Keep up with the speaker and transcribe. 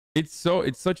It's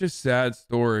such a sad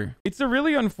story. It's a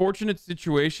really unfortunate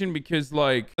situation because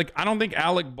like I don't think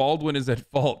Alec Baldwin is at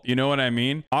fault. You know what I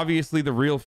mean? Obviously, the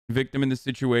real victim in this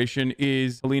situation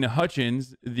is Helena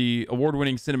Hutchins, the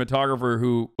award-winning cinematographer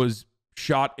who was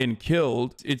shot and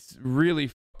killed. It's really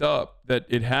fucked up that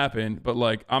it happened, but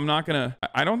like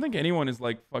I don't think anyone is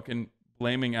like fucking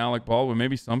blaming Alec Baldwin.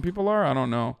 Maybe some people are, I don't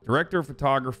know. Director of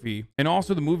photography and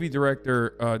also the movie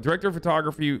director of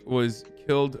photography was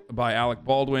killed by Alec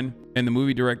Baldwin, and the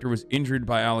movie director was injured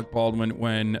by Alec Baldwin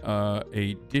when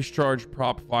a discharged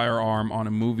prop firearm on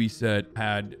a movie set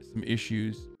had some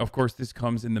issues. Of course, this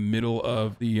comes in the middle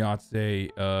of the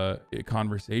Yahtzee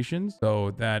conversations,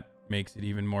 so that makes it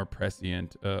even more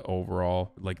prescient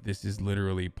overall. Like, this is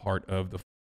literally part of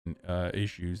the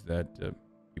issues that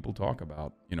people talk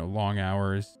about, you know, long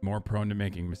hours, more prone to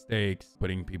making mistakes,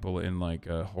 putting people in like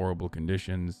horrible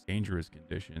conditions, dangerous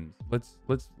conditions. Let's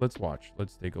watch.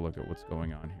 Let's take a look at what's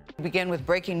going on here. We begin with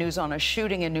breaking news on a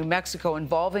shooting in New Mexico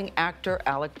involving actor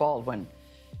Alec Baldwin.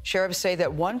 Sheriffs say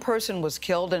that one person was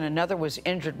killed and another was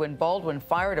injured when Baldwin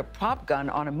fired a prop gun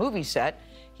on a movie set.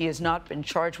 He has not been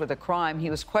charged with a crime. He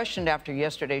was questioned after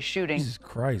yesterday's shooting. Jesus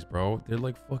Christ, bro. They're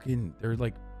like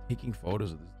taking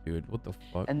photos of this dude. What the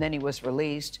fuck? And then he was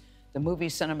released. The movie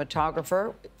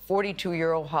cinematographer,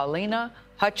 42-year-old Helena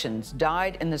Hutchins,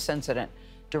 died in this incident.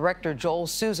 Director Joel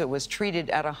Souza was treated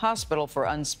at a hospital for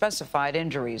unspecified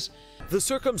injuries. The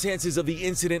circumstances of the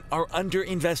incident are under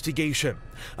investigation.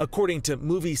 According to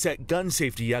movie set gun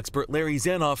safety expert Larry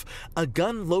Zanoff, a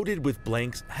gun loaded with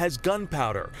blanks has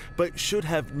gunpowder, but should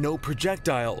have no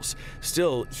projectiles.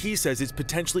 Still, he says it's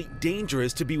potentially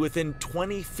dangerous to be within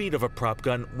 20 feet of a prop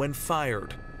gun when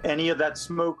fired. Any of that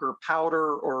smoke or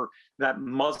powder or that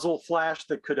muzzle flash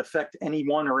that could affect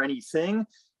anyone or anything,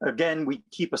 again, we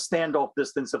keep a standoff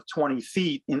distance of 20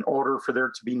 feet in order for there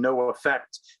to be no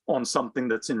effect on something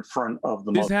that's in front of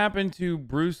the muzzle. This happened to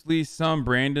Bruce Lee's son,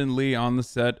 Brandon Lee, on the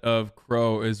set of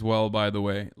Crow as well, by the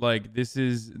way. Like, this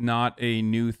is not a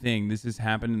new thing. This has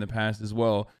happened in the past as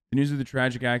well. The news of the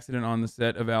tragic accident on the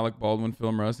set of Alec Baldwin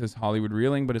film Rust has Hollywood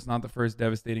reeling, but it's not the first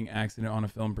devastating accident on a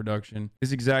film production.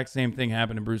 This exact same thing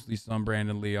happened to Bruce Lee's son,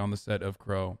 Brandon Lee, on the set of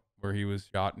Crow, where he was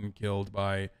shot and killed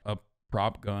by a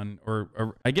prop gun,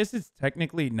 or I guess it's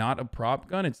technically not a prop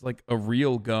gun. It's like a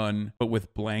real gun, but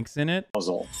with blanks in it.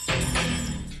 Muzzle.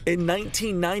 In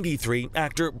 1993,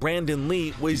 actor Brandon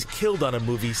Lee was killed on a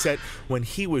movie set when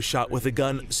he was shot with a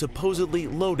gun supposedly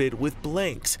loaded with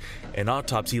blanks. An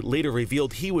autopsy later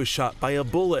revealed he was shot by a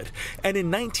bullet. And in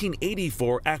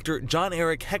 1984, actor John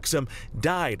Eric Hexum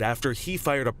died after he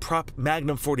fired a prop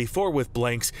Magnum 44 with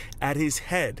blanks at his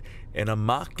head in a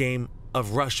mock game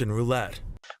of Russian roulette.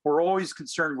 We're always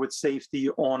concerned with safety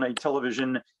on a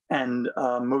television and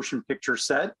motion picture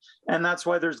set, and that's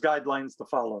why there's guidelines to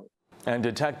follow. And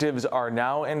detectives are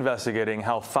now investigating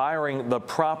how firing the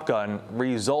prop gun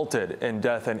resulted in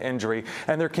death and injury,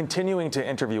 and they're continuing to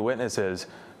interview witnesses.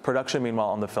 Production, meanwhile,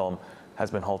 on the film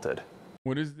has been halted.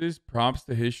 What is this? Props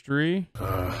to history?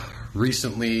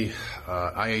 Recently,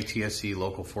 IATSE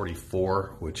Local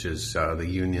 44, which is the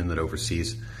union that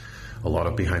oversees a lot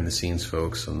of behind-the-scenes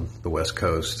folks on the West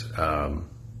Coast,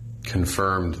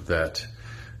 confirmed that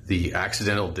the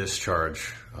accidental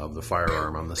discharge of the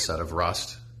firearm on the set of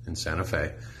Rust in Santa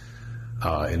Fe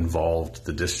involved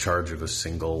the discharge of a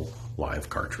single live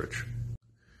cartridge.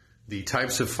 The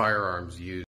types of firearms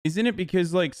used... Isn't it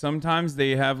because like sometimes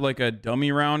they have like a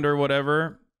dummy round or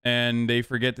whatever and they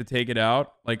forget to take it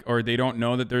out, like, or they don't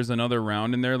know that there's another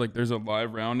round in there, like there's a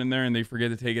live round in there and they forget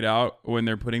to take it out when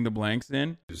they're putting the blanks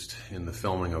in? Used in the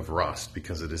filming of Rust,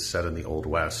 because it is set in the Old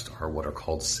West, are what are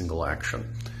called single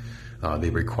action. They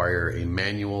require a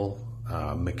manual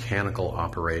mechanical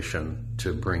operation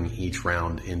to bring each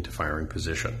round into firing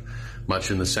position,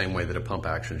 much in the same way that a pump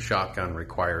action shotgun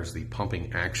requires the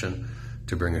pumping action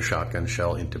to bring a shotgun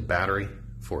shell into battery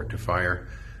for it to fire.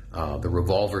 The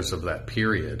revolvers of that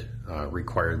period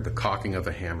required the cocking of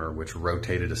a hammer which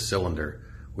rotated a cylinder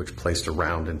which placed a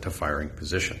round into firing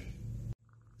position.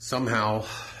 Somehow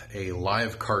a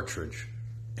live cartridge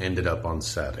ended up on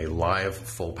set, a live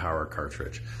full power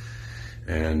cartridge.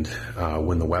 And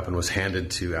when the weapon was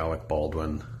handed to Alec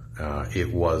Baldwin,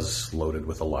 it was loaded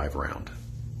with a live round.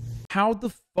 How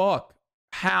the fuck?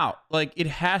 How? Like, it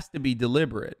has to be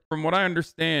deliberate. From what I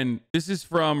understand, this is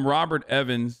from Robert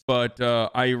Evans, but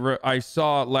I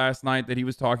saw last night that he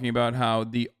was talking about how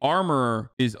the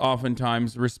armorer is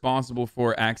oftentimes responsible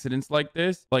for accidents like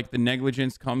this. Like, the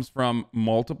negligence comes from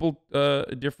multiple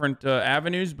different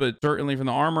avenues, but certainly from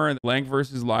the armorer, blank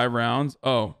versus live rounds.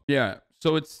 Oh, yeah.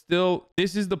 So it's still,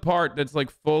 this is the part that's like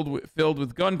filled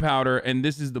with gunpowder, and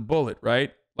this is the bullet,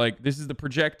 right? Like, this is the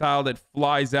projectile that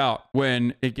flies out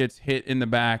when it gets hit in the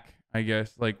back, I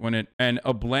guess, like when it, and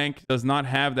a blank does not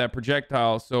have that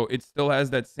projectile. So it still has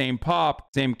that same pop,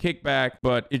 same kickback,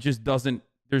 but it just doesn't,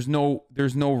 there's no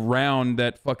round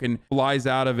that fucking flies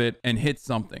out of it and hits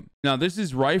something. Now, this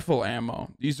is rifle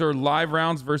ammo. These are live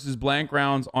rounds versus blank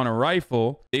rounds on a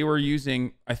rifle. They were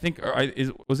using, I think,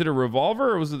 was it a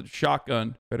revolver or was it a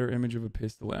shotgun? Better image of a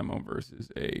pistol ammo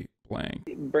versus a blank.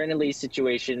 Brandon Lee's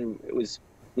situation was,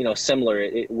 similar.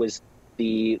 It was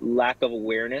the lack of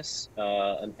awareness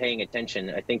and paying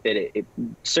attention. I think that it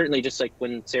certainly, just like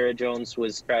when Sarah Jones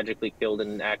was tragically killed in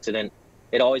an accident,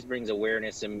 it always brings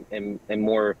awareness and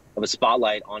more of a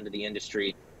spotlight onto the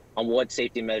industry on what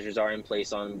safety measures are in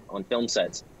place on film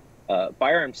sets.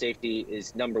 Firearm safety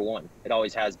is number one. It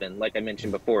always has been. Like I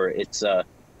mentioned before, it's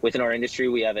within our industry,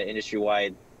 we have an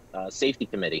industry-wide safety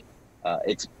committee.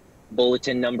 It's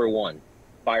bulletin number one,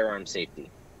 firearm safety.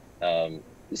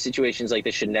 Situations like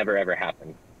this should never, ever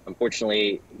happen.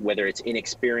 Unfortunately, whether it's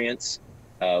inexperience,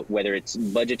 whether it's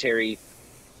budgetary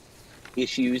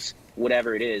issues,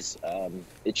 whatever it is,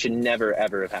 it should never,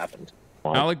 ever have happened.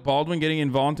 Alec Baldwin getting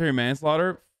involuntary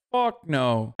manslaughter? Fuck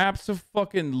no.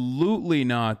 Absolutely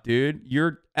not, dude.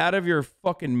 You're out of your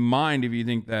fucking mind if you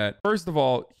think that. First of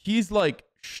all, he's like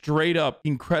straight up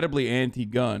incredibly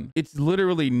anti-gun. It's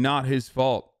literally not his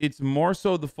fault. It's more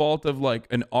so the fault of like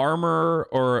an armorer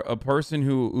or a person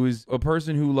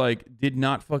who like did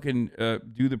not fucking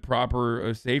do the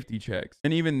proper safety checks.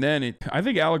 And even then, I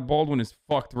think Alec Baldwin is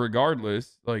fucked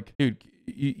regardless. Like, dude,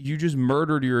 you just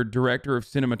murdered your director of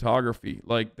cinematography.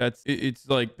 Like, it's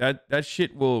like that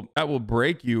shit will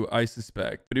break you, I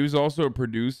suspect. But he was also a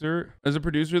producer. As a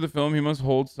producer of the film, he must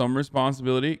hold some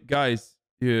responsibility. Guys,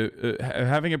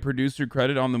 having a producer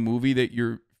credit on the movie that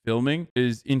you're filming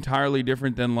is entirely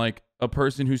different than like a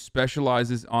person who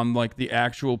specializes on like the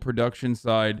actual production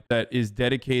side that is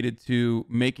dedicated to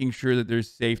making sure that there's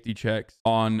safety checks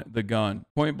on the gun.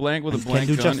 Point blank with a blank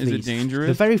gun, is it dangerous?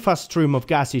 The very fast stream of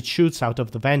gas it shoots out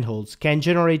of the vent holes can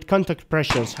generate contact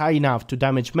pressures high enough to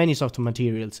damage many soft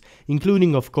materials,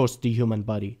 including of course the human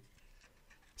body.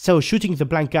 So shooting the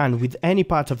blank gun with any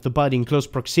part of the body in close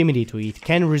proximity to it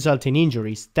can result in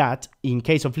injuries that, in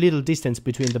case of little distance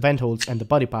between the vent holes and the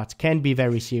body parts, can be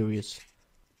very serious.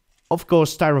 Of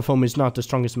course, styrofoam is not the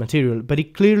strongest material, but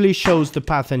it clearly shows the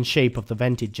path and shape of the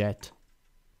vented jet.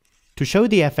 To show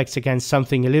the effects against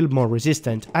something a little more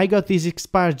resistant, I got this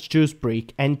expired juice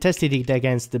brick and tested it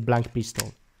against the blank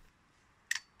pistol.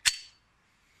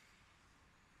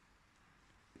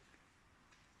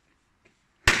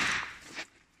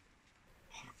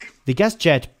 The gas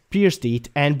jet pierced it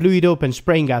and blew it open,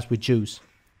 spraying gas with juice.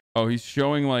 Oh, he's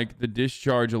showing like the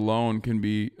discharge alone can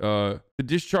be, the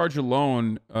discharge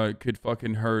alone could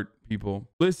fucking hurt people.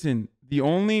 Listen, the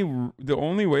only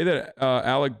way that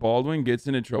Alec Baldwin gets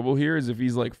into trouble here is if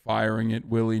he's like firing it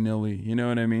willy-nilly. You know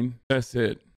what I mean? That's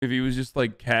it. If he was just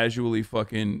like casually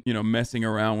fucking, messing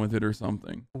around with it or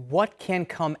something. What can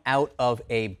come out of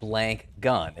a blank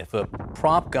gun? If a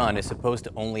prop gun is supposed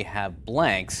to only have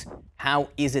blanks, how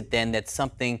is it then that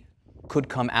something could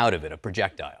come out of it, a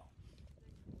projectile?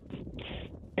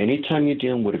 Anytime you're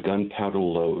dealing with a gunpowder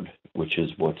load, which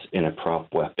is what's in a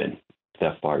prop weapon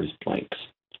that fires blanks,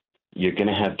 you're going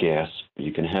to have gas,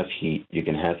 you're going to have heat, you're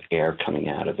going to have air coming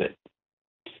out of it.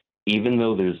 Even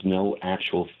though there's no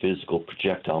actual physical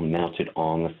projectile mounted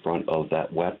on the front of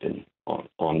that weapon,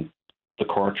 on the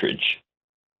cartridge,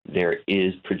 there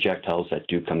is projectiles that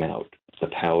do come out. The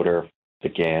powder, the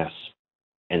gas,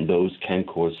 and those can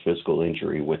cause physical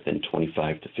injury within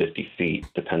 25 to 50 feet,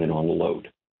 depending on the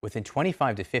load. Within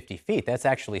 25 to 50 feet, that's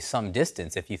actually some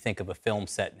distance if you think of a film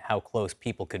set and how close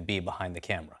people could be behind the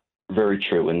camera. Very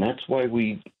true, and that's why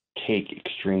we take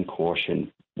extreme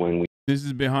caution when we... This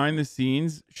is behind the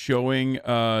scenes showing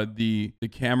the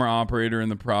camera operator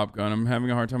and the prop gun. I'm having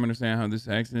a hard time understanding how this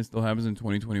accident still happens in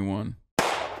 2021.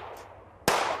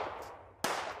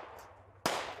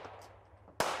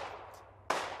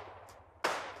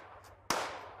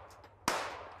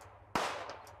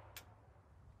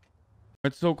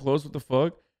 It's so close. What the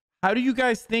fuck? How do you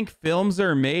guys think films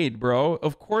are made, bro?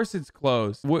 Of course it's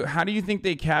close. How do you think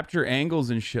they capture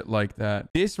angles and shit like that?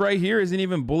 This right here isn't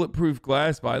even bulletproof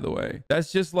glass, by the way.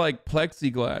 That's just like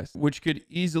plexiglass, which could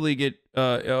easily get,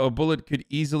 a bullet could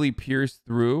easily pierce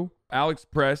through. Alex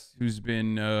Press, who's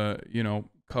been,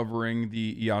 covering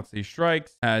the IATSE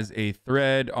strikes, has a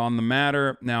thread on the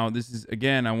matter. Now, this is,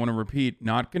 again, I want to repeat,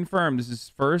 not confirmed. This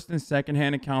is first and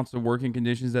second-hand accounts of working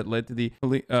conditions that led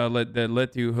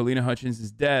to Helena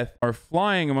Hutchins' death are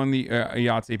flying among the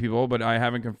IATSE people, but I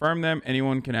haven't confirmed them.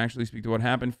 Anyone can actually speak to what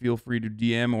happened. Feel free to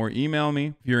DM or email me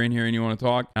if you're in here and you want to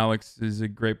talk. Alex is a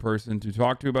great person to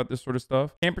talk to about this sort of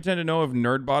stuff. Can't pretend to know if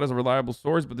NerdBot is a reliable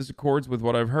source, but this accords with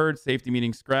what I've heard. Safety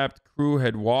meeting scrapped, crew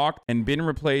had walked and been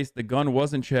replaced. The gun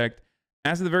wasn't checked.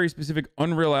 As to the very specific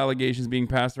unreal allegations being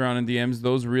passed around in DMs,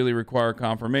 those really require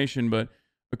confirmation, but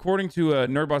according to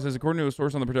NerdBot says, according to a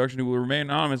source on the production who will remain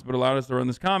anonymous but allowed us to run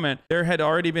this comment, there had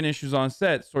already been issues on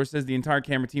set. Source says the entire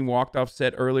camera team walked off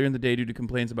set earlier in the day due to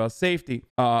complaints about safety.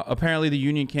 Apparently, the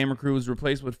union camera crew was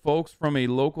replaced with folks from a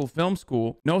local film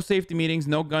school. No safety meetings,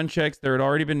 no gun checks. There had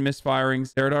already been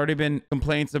misfirings. There had already been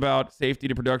complaints about safety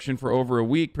to production for over a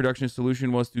week. Production's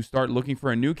solution was to start looking for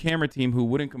a new camera team who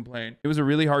wouldn't complain. It was a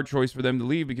really hard choice for them to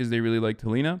leave because they really liked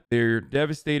Helena. They're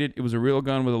devastated. It was a real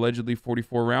gun with allegedly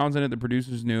 44 rounds in it. The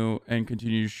producers knew and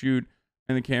continued to shoot,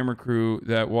 and the camera crew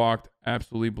that walked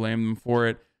absolutely blamed them for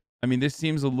it. I mean, this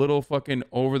seems a little fucking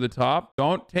over the top.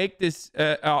 Don't take this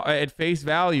at face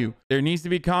value. There needs to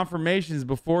be confirmations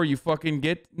before you fucking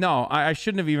get... No, I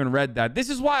shouldn't have even read that. This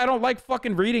is why I don't like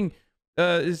fucking reading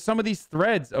some of these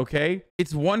threads, okay?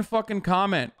 It's one fucking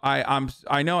comment.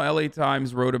 I know LA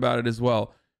Times wrote about it as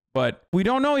well, but we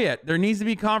don't know yet. There needs to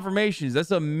be confirmations.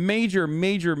 That's a major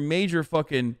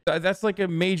fucking... That's like a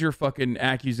major fucking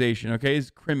accusation, okay? It's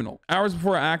criminal. Hours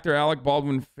before actor Alec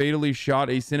Baldwin fatally shot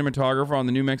a cinematographer on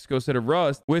the New Mexico set of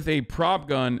Rust with a prop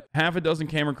gun, half a dozen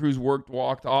camera crews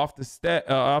walked off the set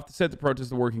to protest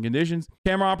the working conditions.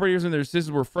 Camera operators and their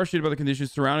assistants were frustrated by the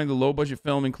conditions surrounding the low-budget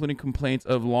film, including complaints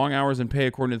of long hours and pay,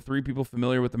 according to 3 people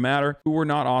familiar with the matter who were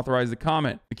not authorized to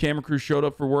comment. The camera crew showed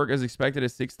up for work as expected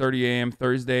at 6:30 a.m.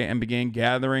 Thursday and began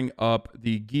gathering up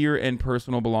the gear and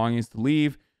personal belongings to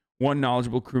leave, one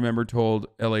knowledgeable crew member told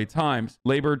LA Times.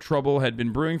 Labor trouble had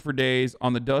been brewing for days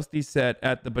on the dusty set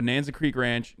at the Bonanza Creek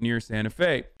Ranch near Santa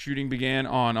Fe. Shooting began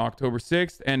on October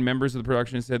 6th, and members of the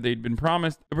production said they'd been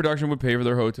promised the production would pay for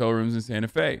their hotel rooms in Santa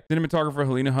Fe. Cinematographer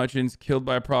Helena Hutchins killed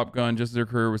by a prop gun just as her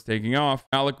career was taking off.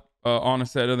 On a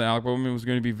set of the Alec Baldwin was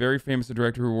going to be very famous, a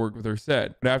director who worked with her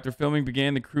said. But after filming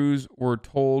began, the crews were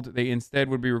told they instead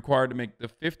would be required to make the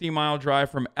 50-mile drive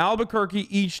from Albuquerque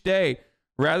each day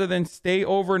rather than stay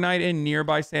overnight in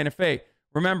nearby Santa Fe.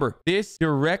 Remember, this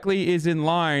directly is in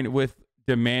line with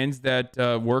demands that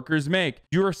workers make.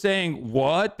 You're saying,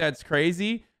 what? That's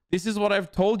crazy? This is what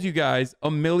I've told you guys a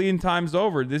million times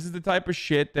over. This is the type of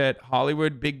shit that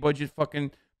Hollywood big budget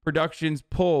fucking productions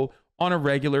pull on a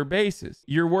regular basis.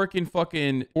 You're working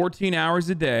fucking 14 hours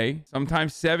a day,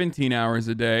 sometimes 17 hours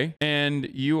a day, and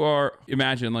you are,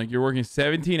 imagine, like, you're working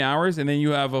 17 hours and then you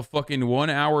have a fucking 1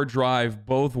 hour drive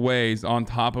both ways on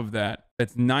top of that.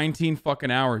 That's 19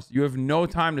 fucking hours. You have no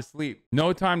time to sleep.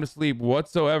 No time to sleep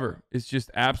whatsoever. It's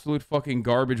just absolute fucking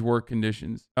garbage work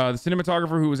conditions. The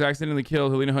cinematographer who was accidentally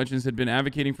killed, Helena Hutchins, had been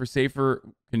advocating for safer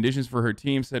conditions for her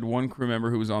team, said one crew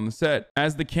member who was on the set.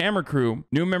 As the camera crew,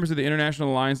 new members of the International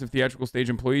Alliance of Theatrical Stage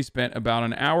Employees spent about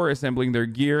an hour assembling their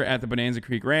gear at the Bonanza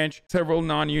Creek Ranch. Several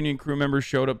non-union crew members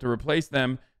showed up to replace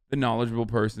them, the knowledgeable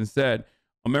person said.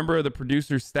 A member of the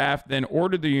producer's staff then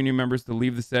ordered the union members to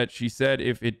leave the set. She said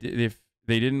if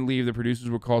they didn't leave, the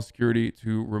producers would call security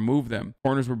to remove them.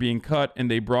 Corners were being cut, and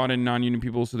they brought in non-union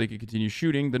people so they could continue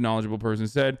shooting, the knowledgeable person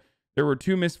said. There were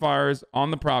 2 misfires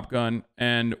on the prop gun,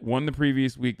 and one the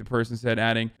previous week, the person said,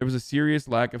 adding, there was a serious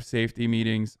lack of safety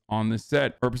meetings on this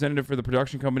set. A representative for the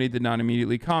production company did not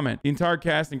immediately comment. The entire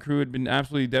cast and crew had been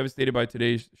absolutely devastated by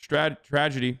today's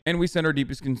tragedy, and we send our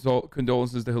deepest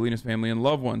condolences to Helena's family and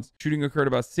loved ones. Shooting occurred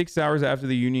about 6 hours after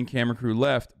the union camera crew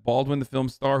left. Baldwin, the film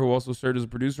star who also served as a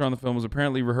producer on the film, was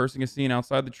apparently rehearsing a scene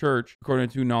outside the church, according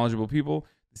to 2 knowledgeable people.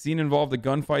 The scene involved a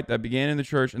gunfight that began in the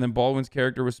church, and then Baldwin's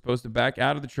character was supposed to back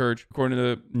out of the church, according to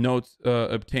the notes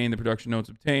obtained, the production notes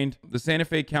obtained. The Santa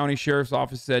Fe County Sheriff's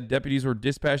Office said deputies were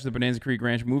dispatched to the Bonanza Creek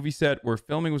Ranch movie set where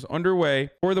filming was underway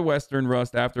for the Western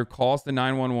Rust after calls to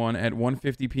 911 at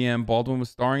 1:50 p.m. Baldwin was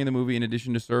starring in the movie in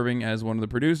addition to serving as one of the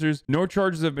producers. No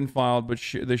charges have been filed, but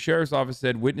the Sheriff's Office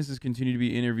said witnesses continue to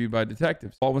be interviewed by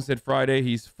detectives. Baldwin said Friday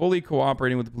he's fully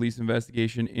cooperating with the police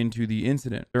investigation into the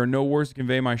incident. There are no words to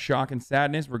convey my shock and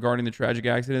sadness sadness regarding the tragic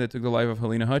accident that took the life of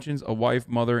Helena Hutchins, a wife,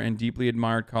 mother, and deeply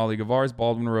admired colleague of ours,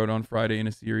 Baldwin wrote on Friday in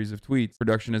a series of tweets.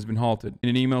 Production has been halted. In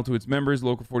an email to its members,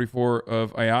 Local 44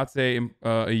 of IATSE,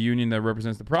 a union that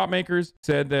represents the prop makers,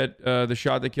 said that the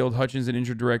shot that killed Hutchins and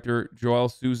injured director Joel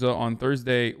Souza on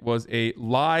Thursday was a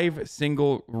live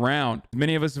single round. As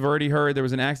many of us have already heard, there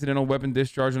was an accidental weapon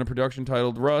discharge on a production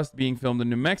titled Rust being filmed in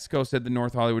New Mexico, said the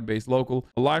North Hollywood-based Local.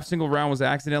 A live single round was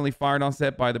accidentally fired on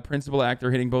set by the principal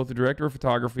actor, hitting both the director of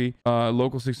photography,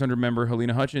 Local 600 member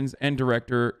Helena Hutchins, and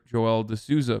director Joel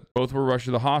D'Souza. Both were rushed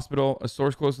to the hospital. A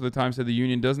source close to the time said the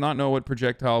union does not know what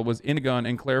projectile was in a gun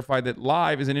and clarified that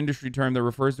live is an industry term that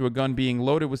refers to a gun being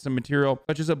loaded with some material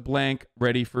such as a blank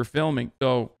ready for filming.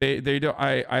 So they don't,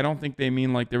 I don't think they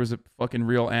mean like there was a fucking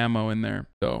real ammo in there.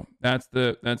 So that's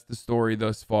the story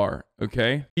thus far.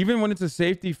 Okay. Even when it's a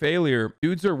safety failure,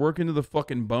 dudes are working to the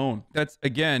fucking bone. That's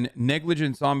again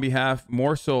negligence on behalf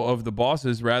more so of the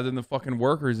bosses rather than the fucking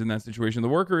workers in that situation. The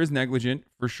worker is negligent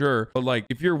for sure, but like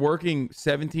if you're working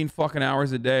 17 fucking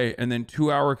hours a day and then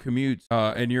 2-hour commutes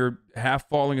and you're half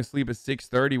falling asleep at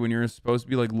 6:30 when you're supposed to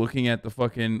be like looking at the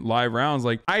fucking live rounds,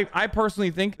 like I personally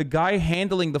think the guy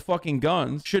handling the fucking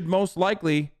guns should most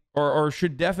likely or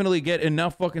should definitely get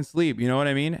enough fucking sleep. You know what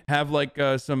I mean? Have like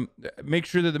make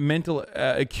sure that the mental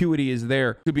acuity is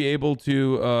there to be able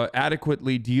to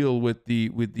adequately deal with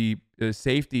the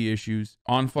safety issues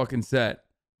on fucking set.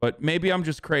 But maybe I'm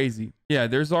just crazy. Yeah,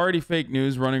 there's already fake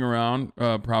news running around,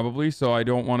 probably. So I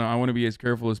want to be as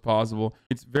careful as possible.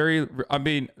 It's very, I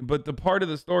mean, but the part of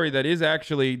the story that is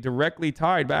actually directly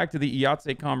tied back to the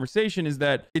IATSE conversation is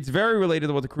that it's very related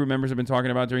to what the crew members have been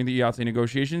talking about during the IATSE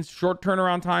negotiations. Short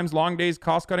turnaround times, long days,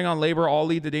 cost cutting on labor all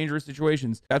lead to dangerous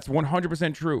situations. That's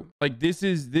 100% true. Like this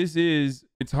is,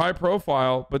 it's high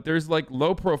profile, but there's like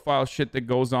low profile shit that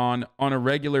goes on a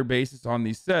regular basis on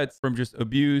these sets, from just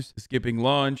abuse, to skipping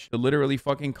lunch, to literally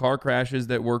fucking car crashes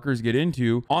that workers get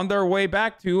into on their way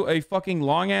back to a fucking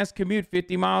long ass commute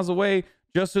 50 miles away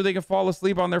just so they can fall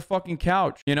asleep on their fucking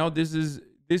couch. You know,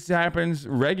 this happens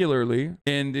regularly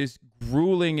in this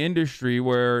grueling industry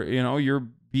where, you know, you're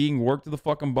being worked to the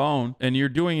fucking bone and you're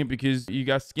doing it because you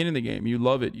got skin in the game. You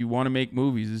love it. You want to make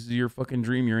movies. This is your fucking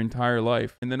dream your entire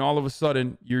life. And then all of a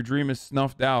sudden your dream is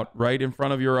snuffed out right in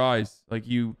front of your eyes. Like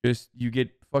you get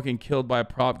fucking killed by a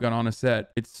prop gun on a set.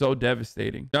 It's so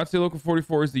devastating. That's the Local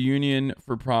 44 is the union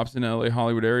for props in the LA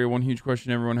Hollywood area. One huge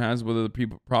question everyone has, whether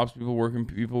the props people working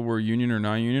people were union or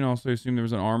non-union. Also assume there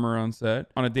was an armor on set.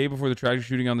 On a day before the tragic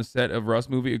shooting on the set of Rust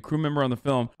movie, a crew member on the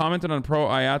film commented on a pro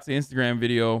IATSE Instagram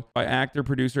video by actor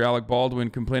producer Alec Baldwin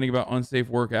complaining about unsafe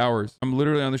work hours. I'm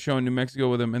literally on the show in New Mexico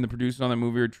with him, and the producers on that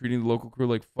movie are treating the local crew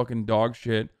like fucking dog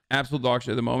shit. Absolute dog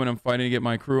shit. At the moment, I'm fighting to get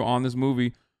my crew on this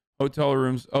movie. Hotel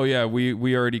rooms. Oh yeah,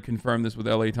 we already confirmed this with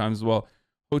LA Times as well.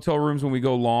 Hotel rooms when we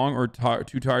go long or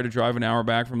too tired to drive an hour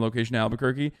back from location to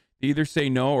Albuquerque, they either say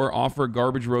no or offer a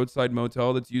garbage roadside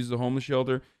motel that's used as a homeless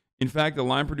shelter. In fact, the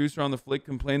line producer on the flick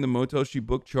complained the motel she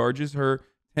booked charges her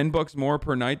 $10 more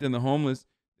per night than the homeless.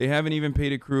 They haven't even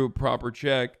paid a crew a proper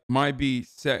check. My B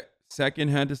second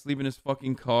had to sleep in his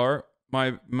fucking car.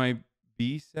 My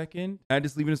B second had to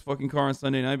sleep in his fucking car on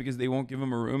Sunday night because they won't give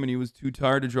him a room and he was too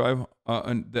tired to drive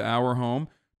the hour home.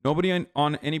 Nobody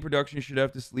on any production should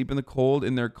have to sleep in the cold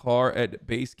in their car at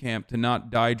base camp to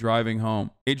not die driving home.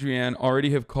 Adrienne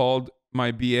already have called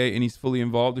my BA and he's fully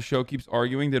involved. The show keeps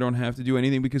arguing they don't have to do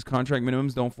anything because contract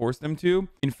minimums don't force them to.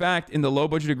 In fact, in the low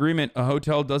budget agreement, a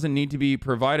hotel doesn't need to be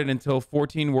provided until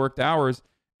 14 worked hours,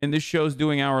 and this show's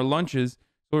doing hour lunches.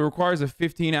 So it requires a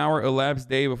 15-hour elapsed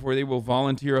day before they will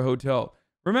volunteer a hotel.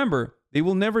 Remember, they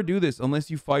will never do this unless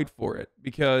you fight for it,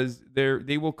 because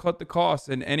they will cut the costs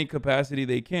in any capacity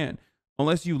they can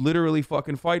unless you literally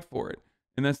fucking fight for it.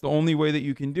 And that's the only way that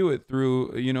you can do it,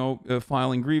 through, you know,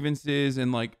 filing grievances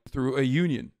and like through a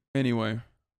union. Anyway.